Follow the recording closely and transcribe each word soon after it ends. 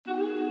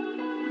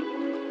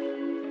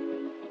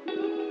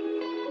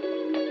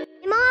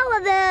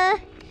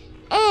Mother,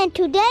 and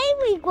today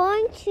we're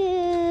going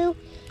to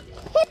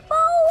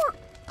Hippo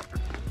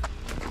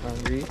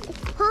Hungry?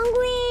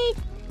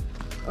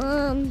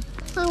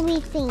 hungry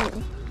thing.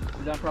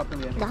 Is that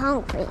properly? The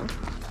hungry.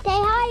 Say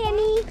hi,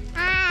 Emmy.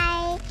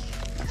 Hi.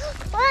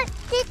 What's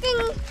sitting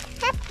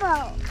hippo?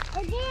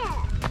 It's there.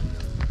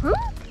 Huh?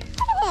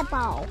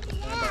 Hippo.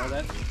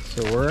 Yeah.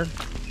 So we're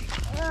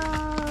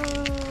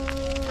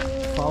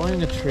following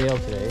the trail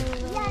today.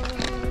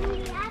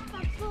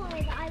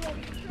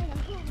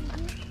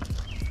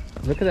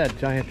 Look at that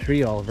giant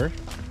tree, Oliver.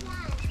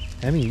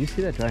 Emmy, you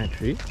see that giant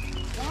tree?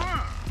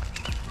 Yeah.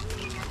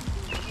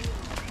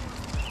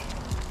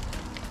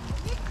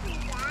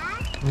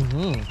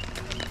 Mm-hmm.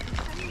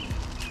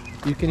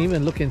 You can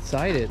even look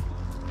inside it.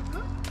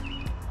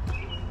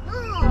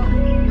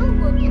 Don't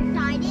look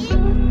inside it.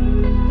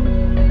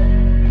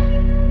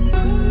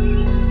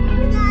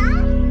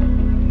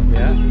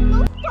 Yeah?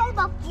 Don't throw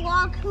the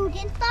frog food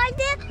inside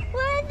there.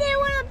 What if there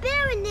was a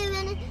bear in there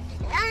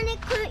and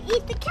it could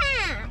eat the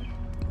can?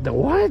 The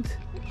what?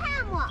 The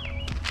camera.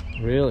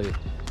 Really?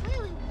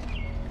 Really?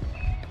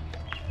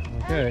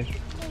 Okay.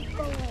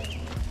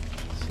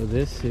 So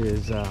this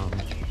is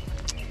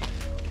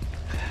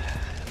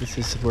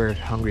where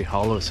Hungry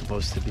Hollow is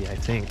supposed to be, I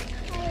think.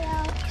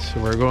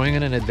 So we're going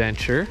on an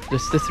adventure,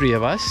 just the three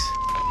of us,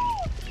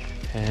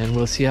 and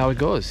we'll see how it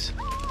goes.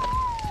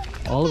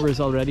 Oliver's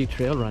already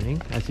trail running,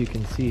 as you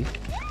can see.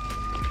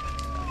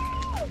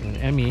 And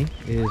Emmy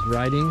is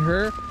riding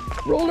her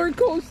roller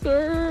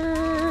coaster.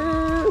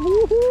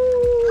 Woohoo!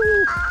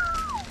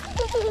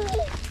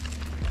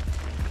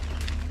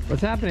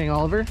 What's happening,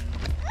 Oliver?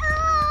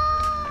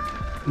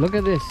 Look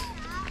at this.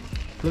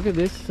 Look at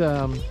this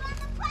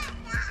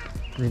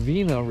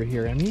ravine over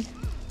here, Emmy.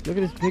 Look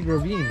at this big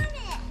ravine.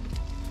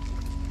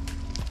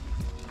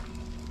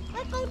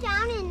 Let's go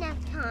down in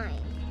next time.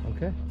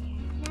 Okay.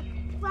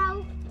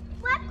 Well,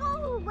 let's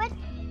go with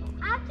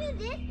after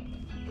this.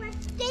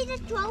 Let's stay the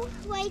throw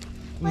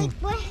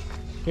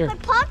Here.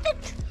 But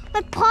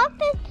pop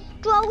it,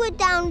 throw it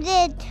down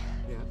there.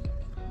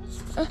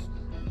 Yeah.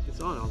 It's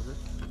on, Oliver.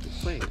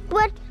 It's playing.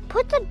 But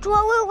put the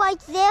drawer right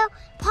there,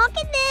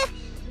 pocket there,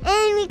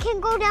 and we can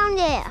go down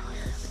there.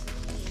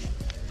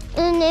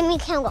 And then we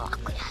can walk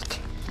with it.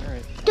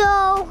 Alright.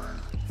 So,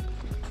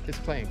 It's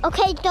playing.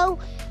 okay, so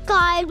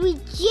guys, we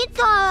did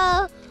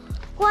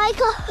like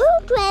a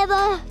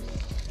screwdriver.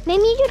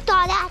 Maybe you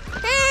thought that.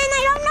 And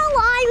I don't know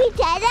why we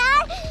did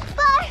that,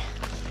 but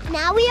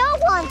now we are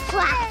one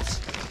class.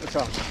 What's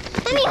wrong?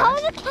 Let me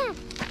hold the can.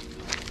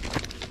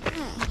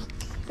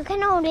 You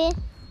can hold it.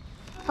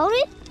 Hold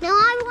it. Now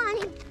I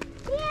want him.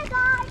 Here,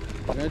 guys.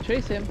 We're gonna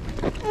chase him.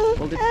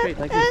 Hold it straight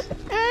like this.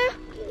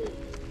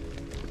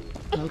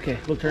 Okay,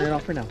 we'll turn it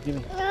off for now. Give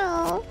me.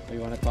 No. Oh, you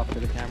want to talk to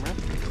the camera?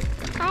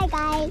 Hi,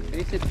 guys.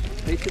 Face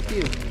it to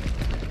you.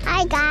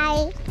 Hi,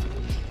 guys.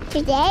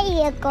 Today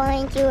we're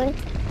going to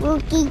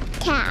Rookie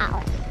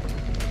Cow.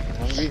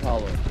 Hungry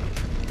Hollow.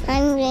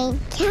 Hungry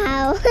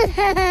Cow.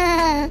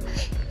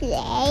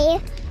 Today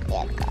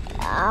we're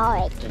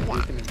going to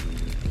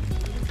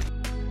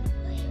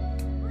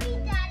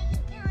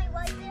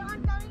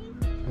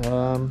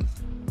that.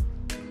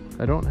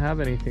 I don't have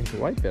anything to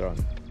wipe it on.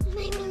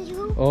 Maybe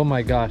you. Oh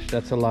my gosh,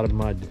 that's a lot of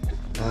mud.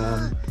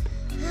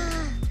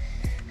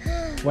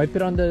 Wipe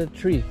it on the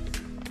tree.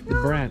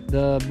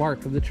 The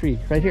bark of the tree.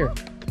 Right here.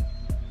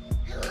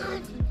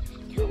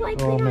 You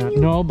wipe Oh it on man, you.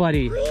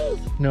 nobody. Please.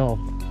 No,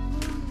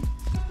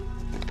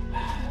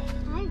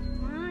 I'm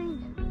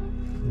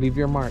fine. leave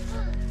your mark.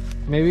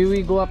 Maybe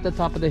we go up the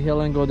top of the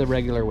hill and go the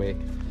regular way.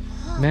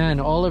 Man,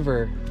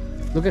 Oliver,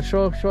 look at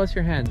show us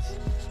your hands.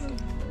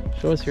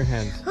 Show us your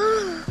hands.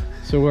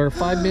 So we're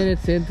 5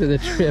 minutes into the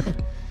trip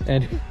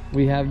and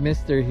we have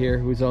Mister here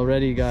who's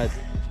already got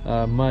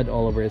mud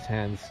all over his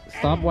hands.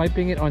 Stop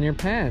wiping it on your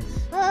pants.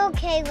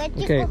 Okay, let's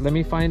just Okay, go. let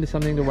me find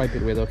something to wipe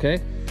it with, okay?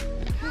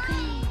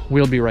 Okay.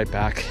 We'll be right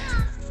back.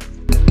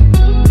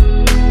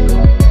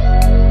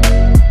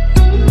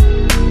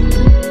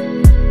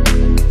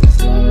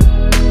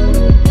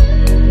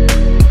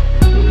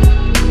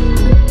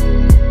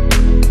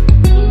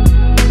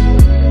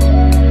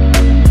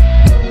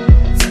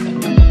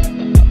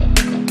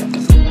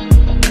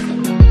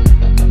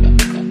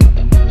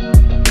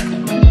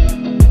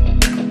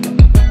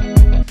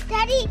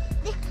 Daddy,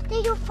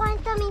 did you find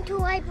something to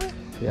wipe with?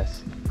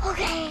 Yes.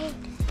 Okay.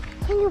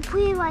 Can you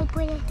please wipe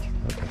with it?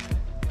 Okay.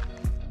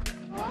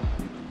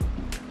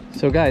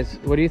 So guys,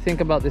 what do you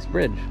think about this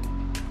bridge?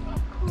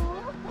 Cool.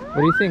 What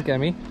do you think,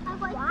 Emmy?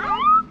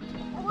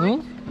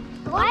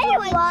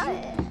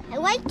 I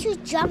like to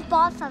jump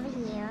off of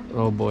here.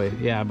 Oh boy,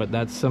 yeah, but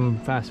that's some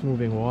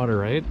fast-moving water,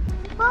 right?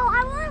 Well,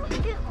 I want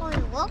to only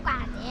look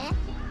at it.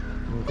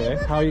 Okay.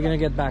 How are you gonna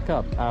get back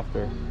up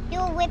after?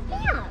 You'll whip me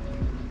up.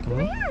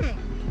 Hmm? Yeah.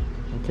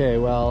 Okay,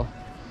 well,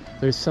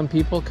 there's some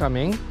people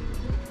coming.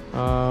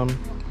 All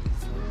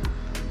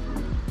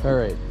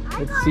right,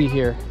 let's see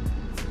here.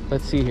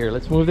 Let's see here.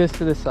 Let's move this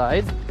to the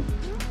side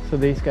so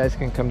these guys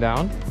can come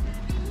down.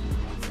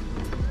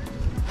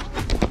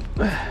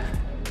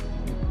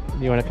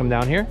 You want to come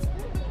down here?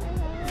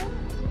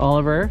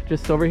 Oliver,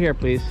 just over here,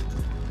 please.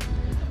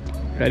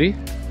 Ready?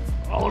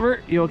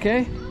 Oliver, you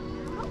okay?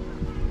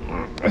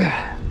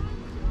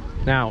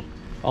 Now,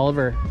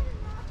 Oliver.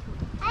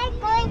 I'm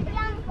going to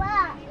jump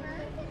up.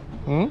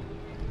 Hmm?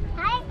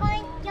 I'm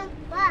going to jump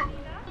up.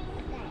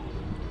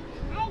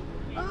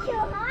 It's too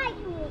high.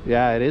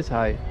 Yeah, it is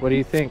high. What do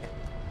you think?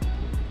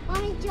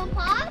 Want me to jump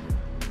off?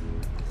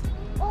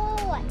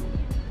 Oh,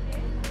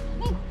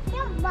 let's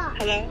jump up.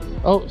 Hello?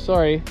 Oh,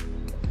 sorry.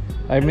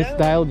 I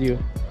misdialed you.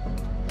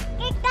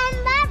 It's done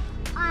up.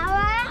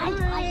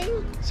 Alright.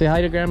 Say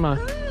hi to Grandma.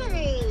 Hi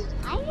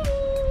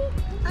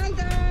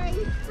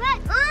guys. But,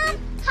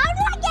 how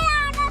do I get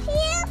out of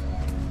here?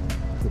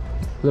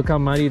 Look how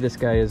muddy this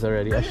guy is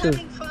already. I should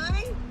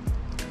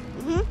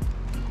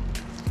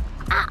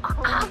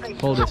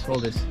hold this,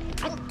 hold this.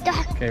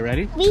 Okay,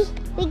 ready? We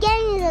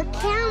getting the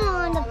camera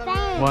on the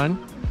fan. 1,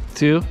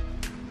 2,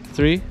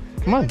 3.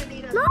 Come on.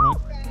 No.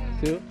 1,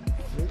 2.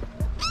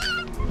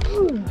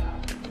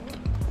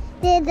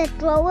 There's a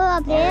thrower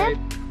up there. Alright.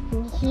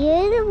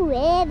 Here's the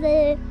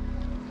river.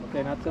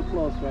 Okay, not so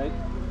close, right?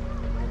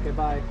 Okay,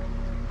 bye.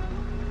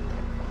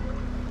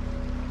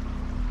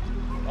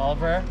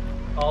 Oliver,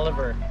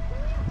 Oliver.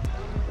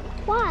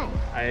 What?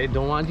 I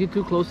don't want you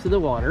too close to the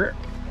water.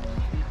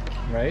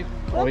 Right?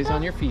 Always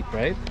on your feet,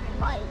 right?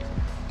 What?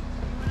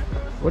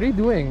 What are you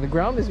doing? The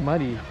ground is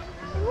muddy.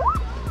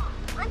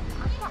 Give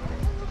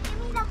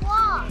me the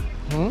ball.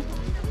 Hmm?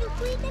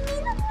 Please give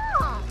me the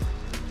ball.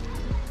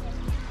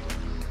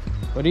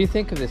 What do you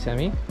think of this,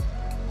 Emmy?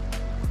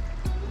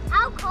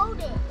 How cold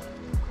it?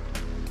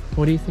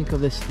 What do you think of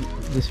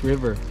this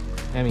river,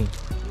 Emmy?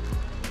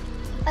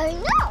 I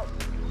know.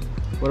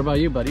 What about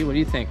you, buddy? What do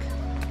you think?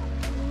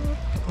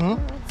 Hmm?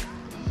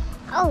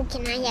 Oh,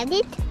 can I have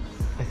it?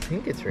 I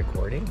think it's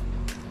recording.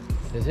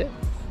 Is it?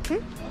 No.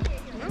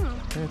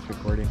 Yeah, it's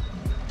recording.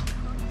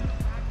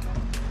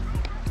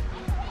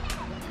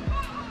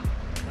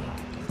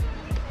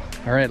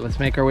 All right, let's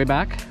make our way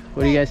back.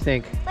 What do you guys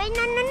think? Wait,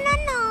 no.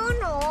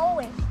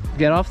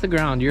 Get off the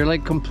ground. You're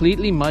like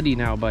completely muddy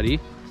now, buddy.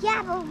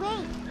 Yeah, but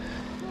wait.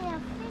 There's a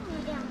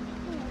finger down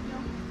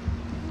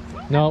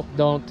here. No,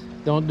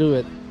 don't do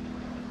it.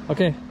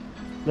 Okay,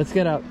 let's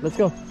get out. Let's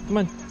go. Come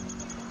on.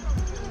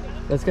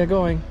 Let's get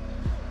going.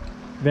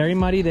 Very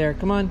muddy there.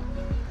 Come on.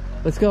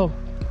 Let's go.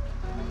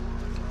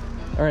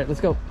 All right,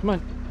 let's go. Come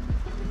on.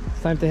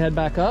 It's time to head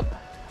back up.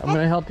 I'm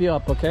gonna help you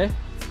up, okay?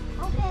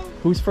 Okay.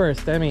 Who's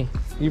first? Emmy.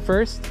 You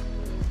first?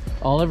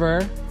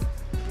 Oliver.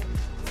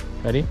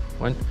 Ready?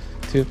 1,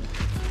 2,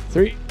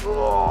 3.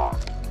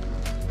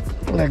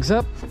 Legs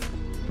up.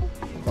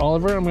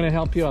 Oliver, I'm gonna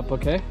help you up,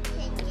 okay?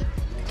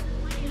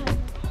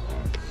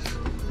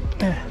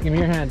 Give me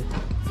your hand.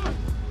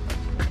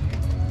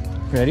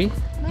 Ready?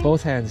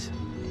 Both hands.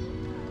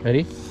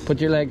 Ready? Put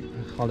your leg.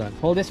 Hold on.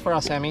 Hold this for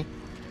us, Emmy.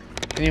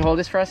 Can you hold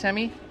this for us,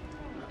 Emmy?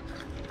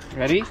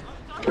 Ready?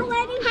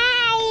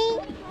 Hi.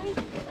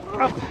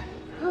 Up.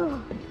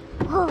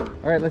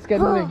 All right, let's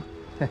get moving.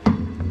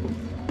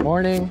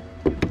 Morning.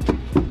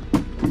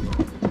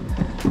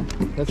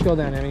 Let's go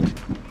then, Emmy.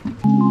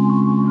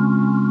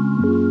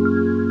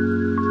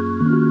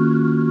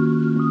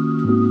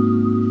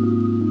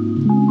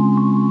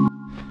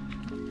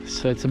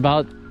 So it's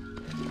about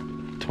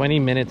 20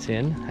 minutes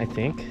in, I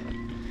think,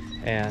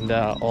 and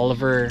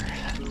Oliver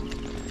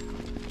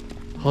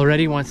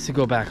already wants to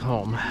go back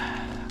home.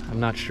 I'm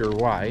not sure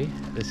why.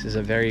 This is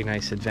a very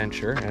nice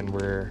adventure, and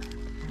we're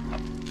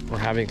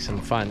having some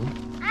fun.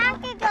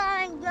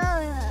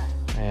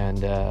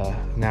 And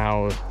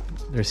now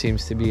there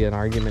seems to be an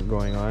argument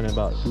going on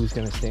about who's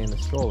going to stay in the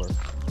stroller.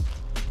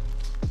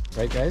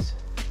 Right, guys?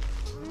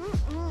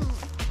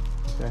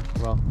 Okay,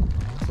 well,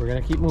 we're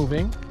going to keep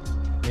moving.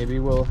 Maybe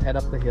we'll head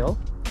up the hill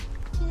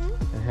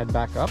and head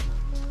back up.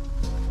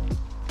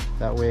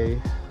 That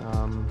way,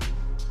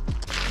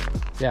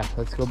 yeah,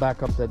 let's go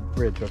back up that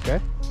bridge, okay?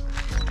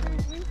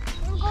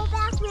 We'll go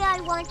back where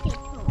I wanted to.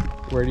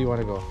 Where do you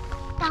want to go?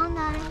 Down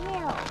that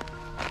hill.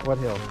 What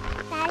hill?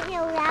 That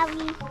hill that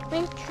we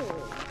went to.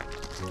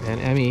 And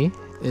Emmy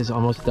is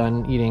almost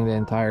done eating the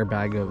entire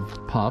bag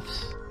of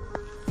puffs.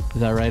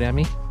 Is that right,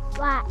 Emmy?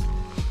 What?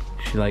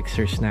 She likes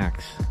her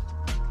snacks.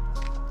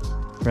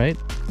 Right?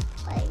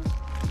 Like,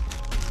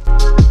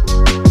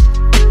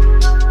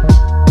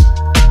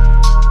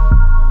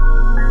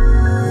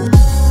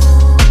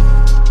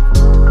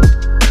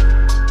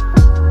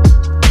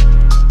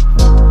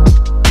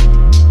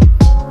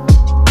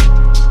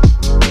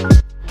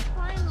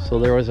 so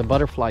there was a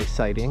butterfly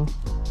sighting,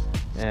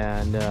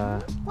 and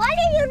why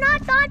did you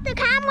not start the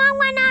camera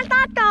when I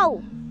thought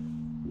though?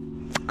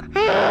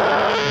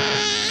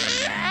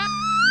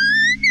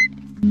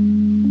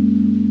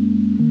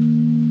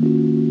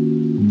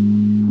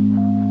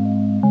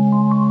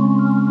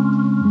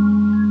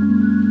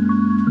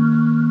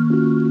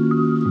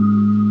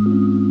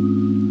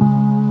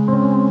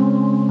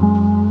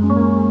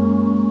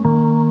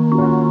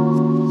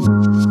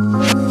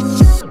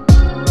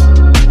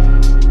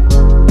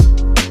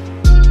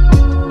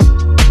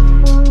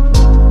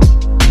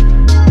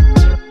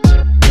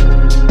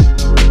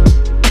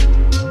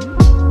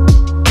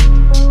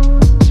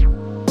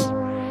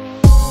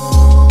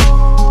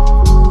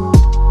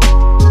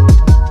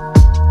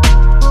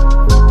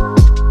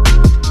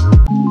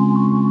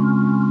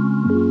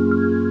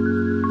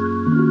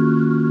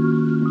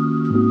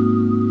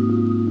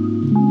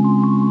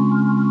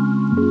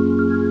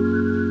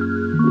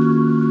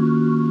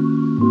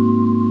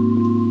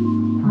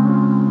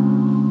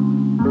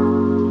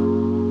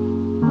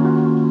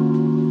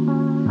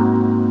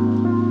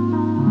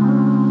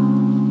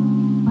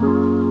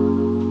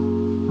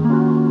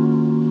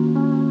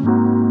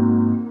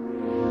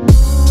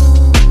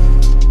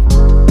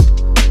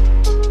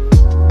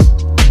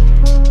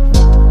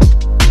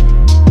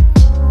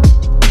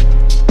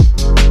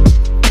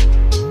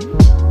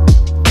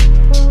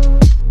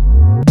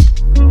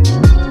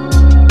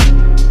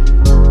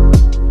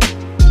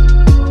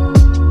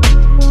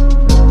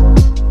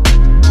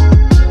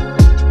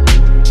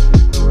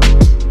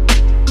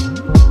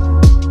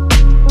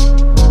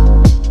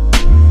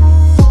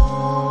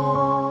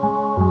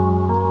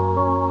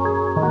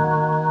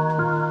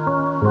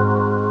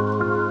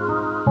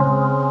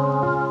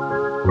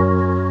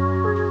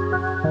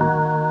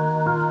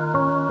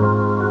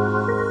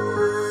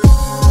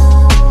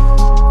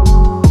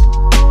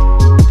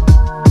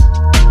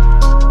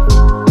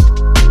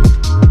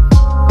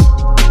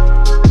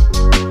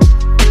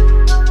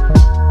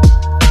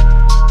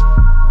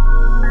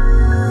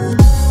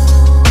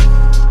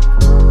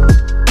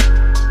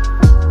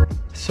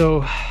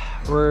 So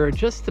we're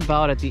just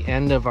about at the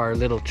end of our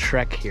little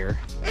trek here.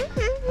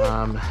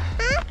 It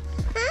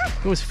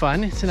was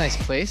fun. It's a nice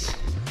place.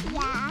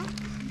 Yeah.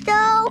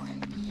 So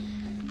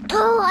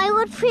I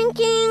was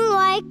thinking,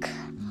 like,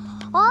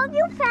 all of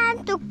you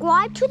fans,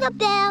 subscribe to the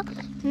bell,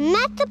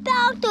 smash the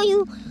bell so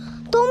you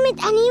don't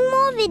miss any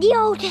more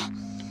videos.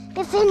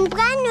 If it's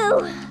brand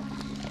new,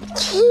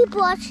 keep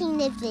watching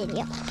this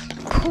video,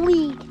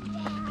 please.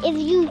 If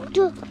you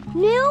do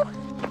new,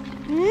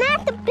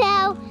 smash the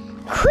bell,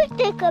 click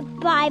the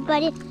goodbye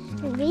button,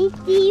 and we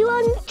see you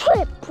on the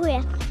trip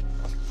with.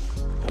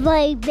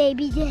 Bye,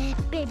 baby, yeah,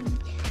 baby,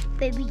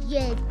 baby,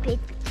 yeah, baby.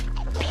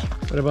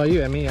 What about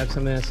you, Emmy? You have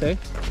something to say?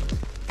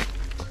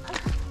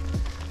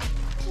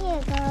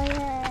 Here goes,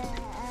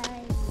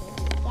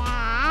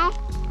 yeah.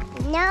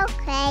 No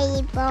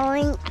crazy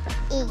point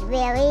is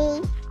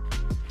really.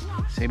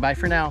 Say bye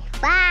for now.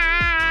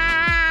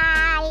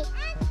 Bye.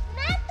 And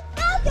smash the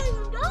bell so you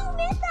don't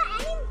miss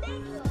any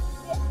video.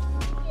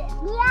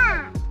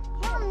 Yeah,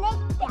 don't miss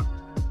that.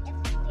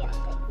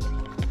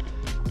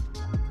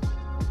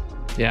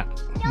 Yeah,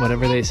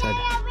 whatever they said.